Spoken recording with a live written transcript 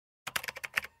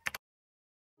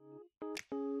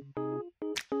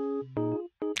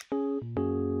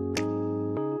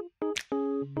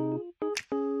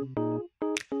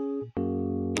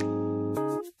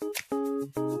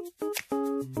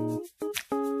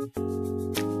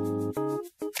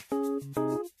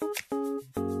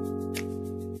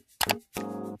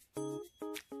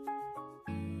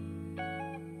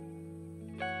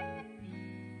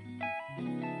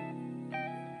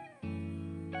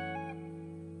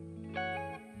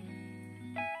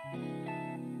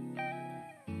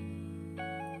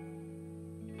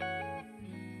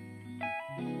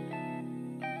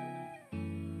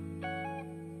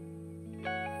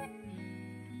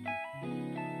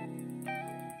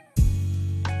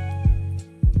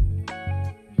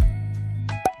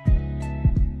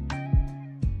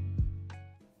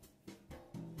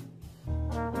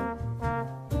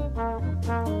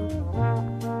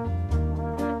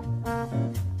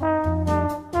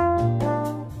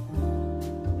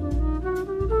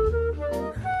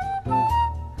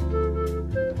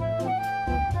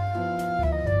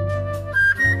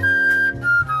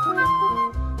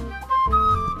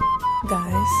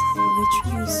Guys,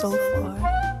 literally so far,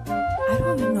 I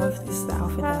don't even know if this is the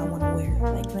outfit that I want to wear.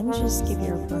 Like, let me just give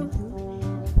you a run through.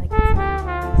 Like, I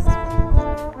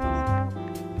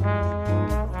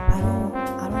don't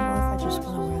know if I just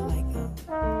want to wear like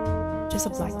just a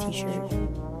black t-shirt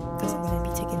because I'm gonna be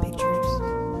taking pictures.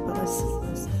 But let's see.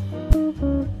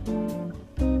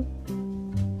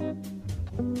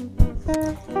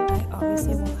 I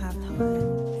obviously won't have time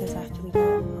because I have to leave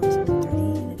around 7:30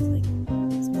 and it's like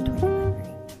mid-29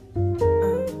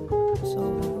 right? So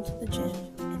we'll go to the gym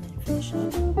and then finish up.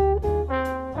 And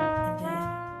then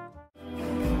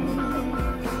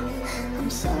I'm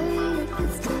sorry if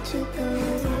it's got you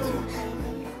going.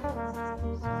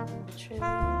 literally, if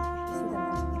you see the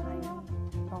mess behind me,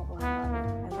 don't worry about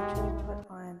it. I literally put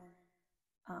on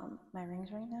my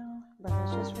rings right now, but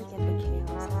let's just forget the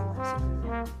chaos and the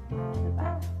massacre in the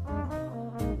back.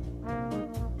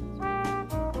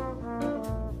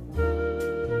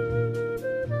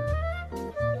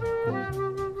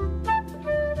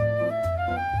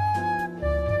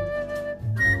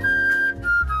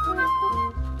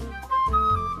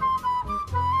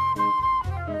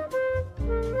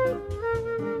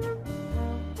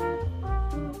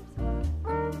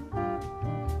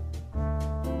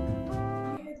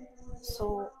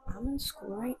 So I'm in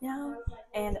school right now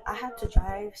and I have to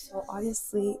drive, so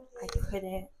obviously I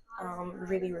couldn't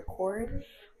really record,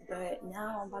 but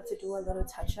now I'm about to do a little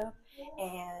touch up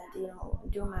and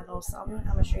do my little something. I'm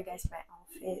gonna show you guys my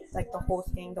outfit, like the whole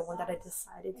thing, the one that I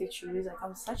decided to choose. Like,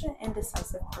 I'm such an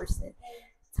indecisive person.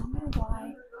 Tell me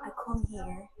why I come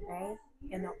here, right,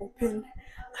 and I open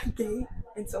a gate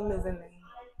and someone is in there.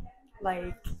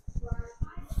 Like,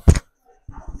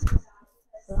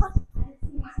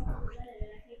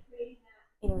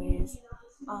 anyways,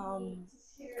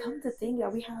 come to think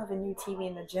that we have a new TV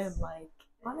in the gym. Like,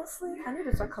 honestly, I need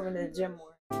to start coming to the gym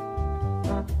more.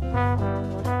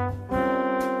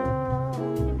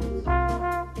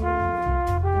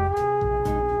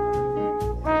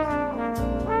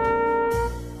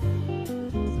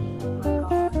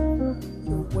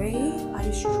 The way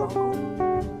I struggle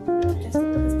just to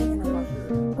put this thing in a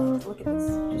rubber. Look at this.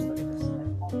 Just look at this.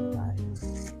 Like, oh my god.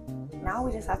 Now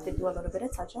we just have to do a little bit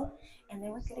of touch up, and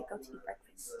then we're gonna go to eat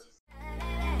breakfast.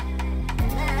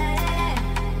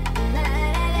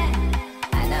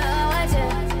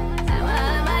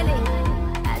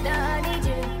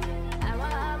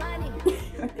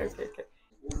 Okay.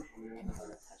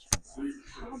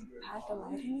 How bad the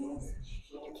lighting is,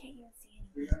 you can't even see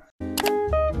anything.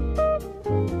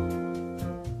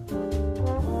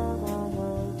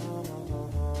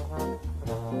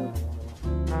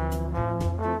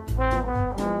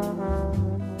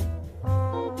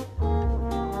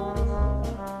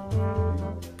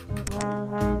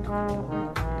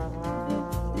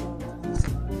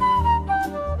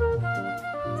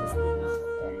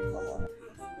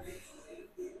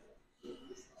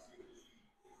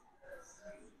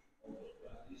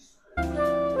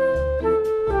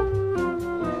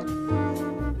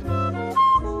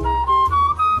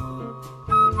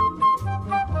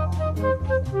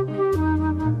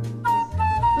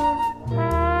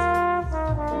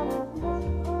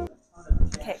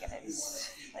 Okay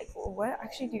guys, like, what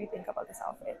actually do you think about this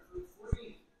outfit?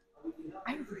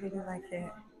 I really like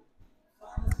it.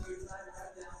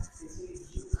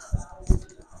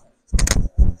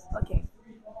 Okay,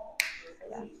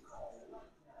 yeah.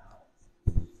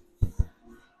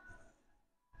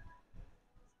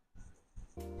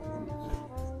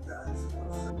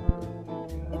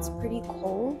 It's pretty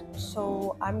cold,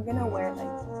 so I'm gonna wear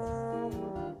like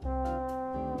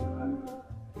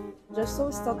just so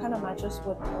it still kind of matches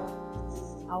with the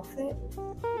outfit,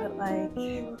 but like,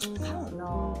 I don't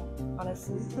know,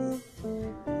 honestly.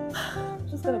 I'm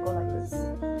just gonna go like this.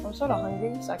 I'm sort of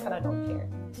hungry, so I kind of don't care.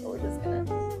 So we're just gonna.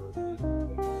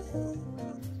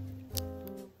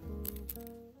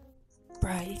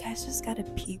 Bruh, you guys just gotta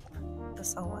peep the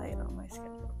sunlight on my skin.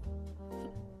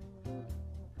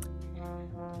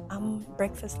 I'm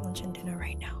breakfast, lunch, and dinner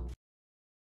right now.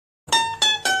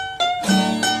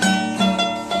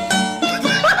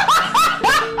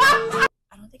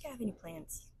 I don't think I have any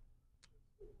plans.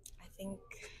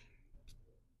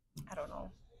 I don't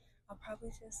know. I'll probably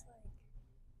just like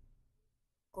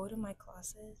go to my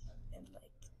classes and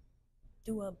like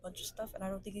do a bunch of stuff, and I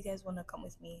don't think you guys want to come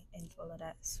with me and do all of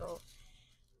that. So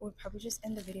we'll probably just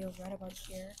end the video right about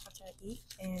here after I eat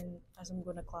and as I'm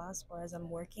going to class or as I'm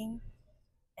working,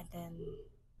 and then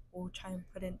we'll try and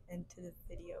put it into the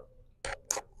video.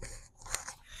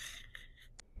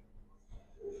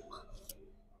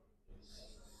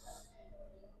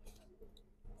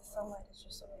 The sunlight is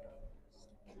just so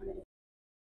beautiful.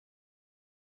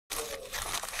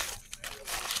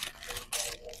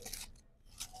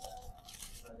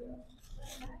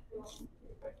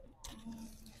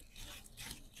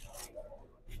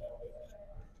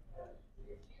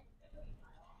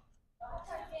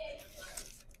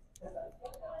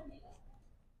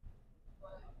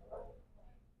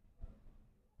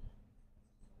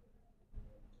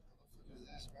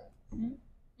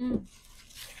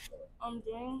 I'm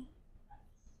doing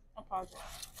a project.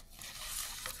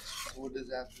 What does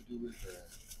that have to do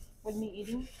with me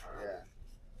eating? Yeah.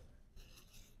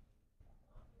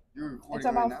 You're recording. It's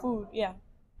about right now? food, yeah.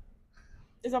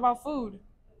 It's about food.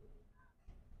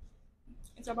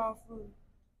 It's about food.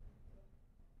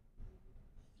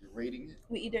 You're rating it?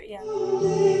 We either, yeah. Oh,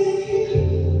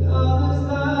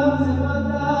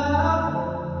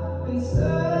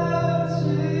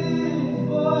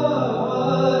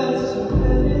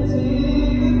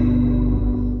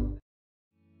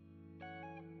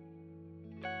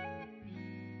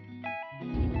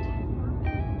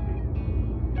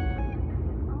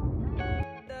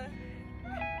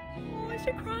 is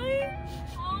she crying?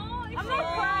 Oh, I'm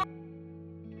not crying.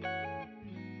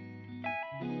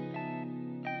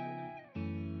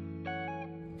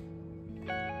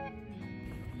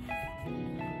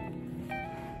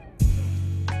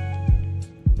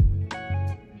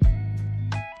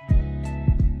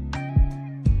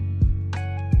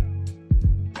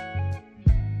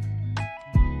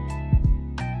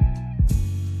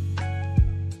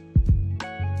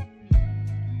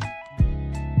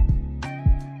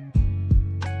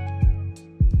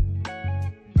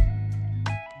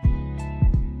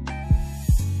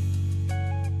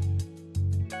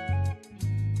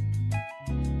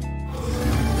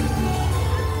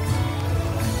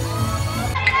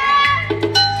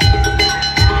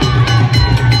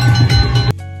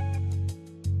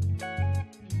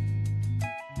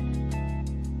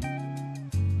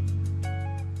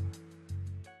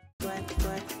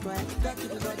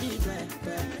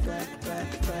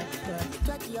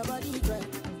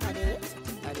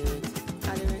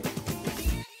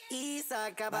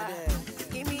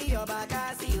 Give me your back,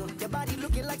 I see you. Your body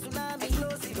looking like tsunami,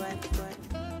 explosive.